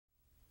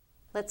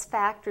Let's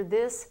factor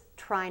this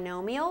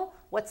trinomial.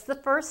 What's the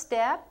first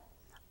step?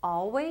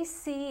 Always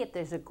see if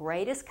there's a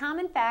greatest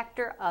common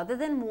factor other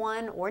than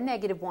 1 or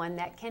 -1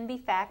 that can be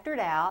factored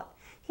out.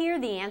 Here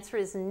the answer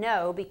is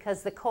no,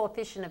 because the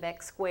coefficient of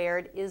x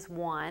squared is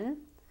 1.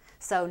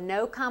 So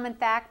no common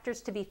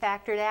factors to be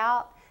factored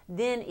out.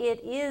 Then it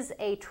is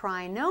a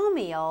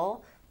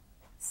trinomial.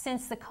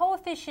 Since the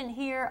coefficient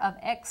here of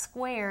x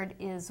squared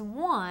is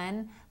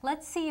 1,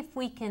 let's see if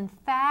we can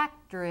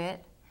factor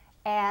it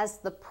as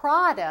the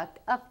product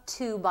of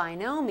two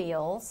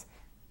binomials.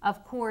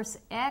 Of course,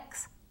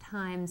 x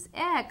times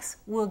x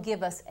will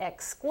give us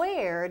x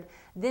squared.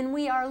 Then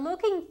we are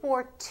looking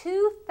for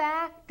two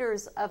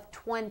factors of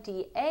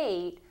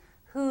 28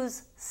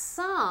 whose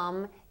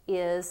sum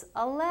is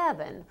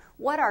 11.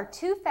 What are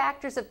two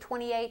factors of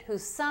 28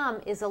 whose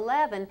sum is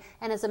 11?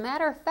 And as a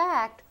matter of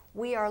fact,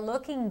 we are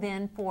looking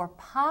then for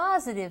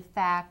positive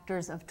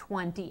factors of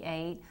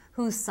 28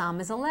 whose sum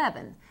is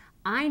 11.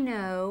 I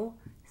know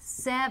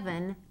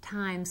 7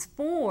 times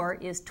 4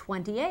 is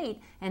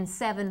 28, and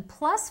 7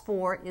 plus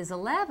 4 is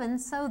 11,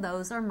 so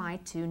those are my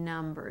two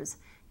numbers.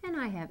 And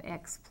I have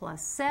x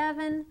plus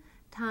 7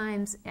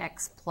 times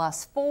x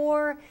plus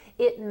 4.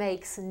 It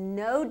makes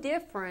no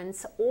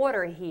difference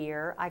order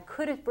here. I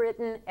could have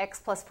written x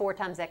plus 4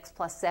 times x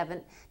plus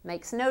 7.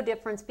 Makes no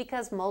difference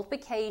because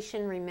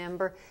multiplication,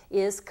 remember,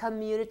 is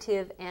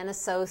commutative and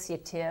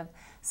associative.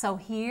 So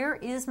here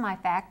is my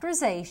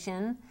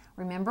factorization.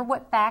 Remember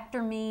what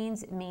factor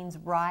means? It means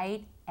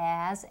write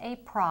as a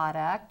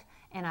product.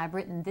 And I've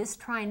written this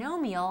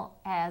trinomial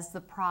as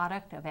the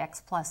product of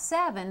x plus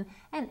 7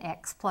 and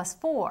x plus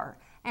 4.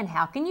 And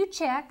how can you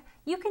check?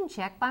 You can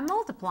check by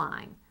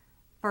multiplying.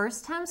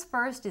 First times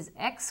first is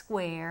x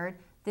squared,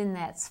 then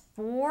that's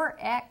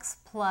 4x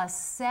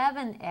plus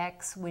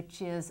 7x,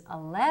 which is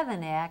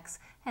 11x,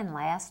 and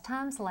last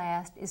times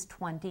last is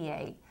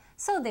 28.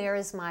 So there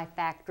is my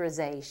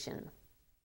factorization.